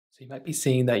So you might be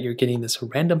seeing that you're getting this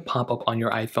random pop-up on your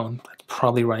iPhone that's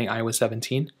probably running iOS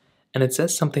 17, and it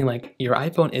says something like your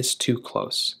iPhone is too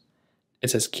close. It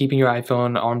says keeping your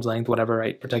iPhone arm's length, whatever,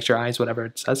 right? Protect your eyes, whatever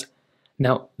it says.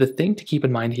 Now, the thing to keep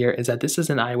in mind here is that this is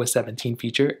an iOS 17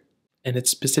 feature, and it's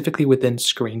specifically within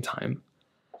screen time.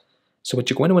 So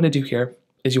what you're going to want to do here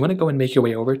is you want to go and make your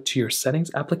way over to your settings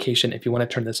application if you want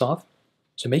to turn this off.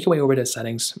 So make your way over to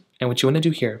settings, and what you want to do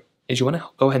here is you want to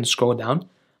go ahead and scroll down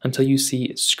until you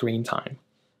see screen time.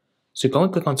 So go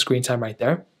and click on screen time right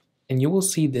there, and you will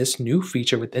see this new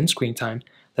feature within screen time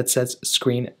that says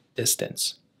screen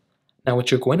distance. Now what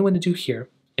you're going to want to do here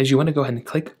is you want to go ahead and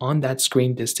click on that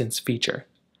screen distance feature.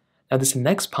 Now this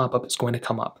next pop-up is going to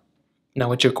come up. Now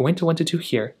what you're going to want to do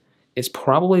here is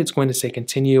probably it's going to say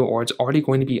continue or it's already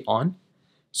going to be on.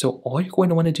 So all you're going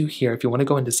to want to do here if you want to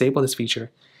go and disable this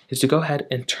feature is to go ahead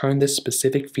and turn this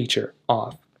specific feature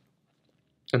off.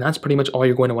 And that's pretty much all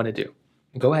you're going to want to do.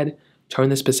 Go ahead, turn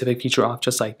this specific feature off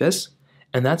just like this,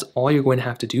 and that's all you're going to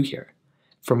have to do here.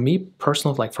 For me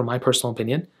personal, for my personal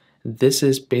opinion, this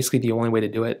is basically the only way to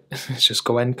do it. It's just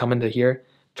go ahead and come into here,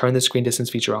 turn the screen distance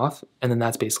feature off, and then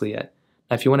that's basically it.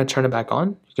 Now if you want to turn it back on,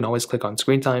 you can always click on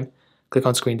screen time, click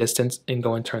on screen distance, and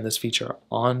go and turn this feature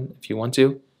on if you want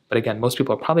to. But again, most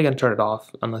people are probably going to turn it off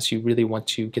unless you really want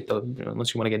to get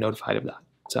unless you want to get notified of that.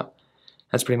 So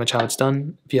that's pretty much how it's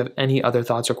done. If you have any other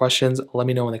thoughts or questions, let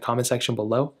me know in the comment section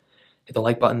below. Hit the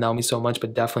like button, that would mean so much,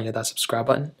 but definitely hit that subscribe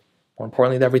button. More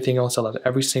importantly than everything else, I love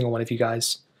every single one of you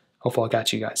guys. Hopefully I'll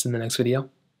catch you guys in the next video.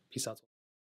 Peace out.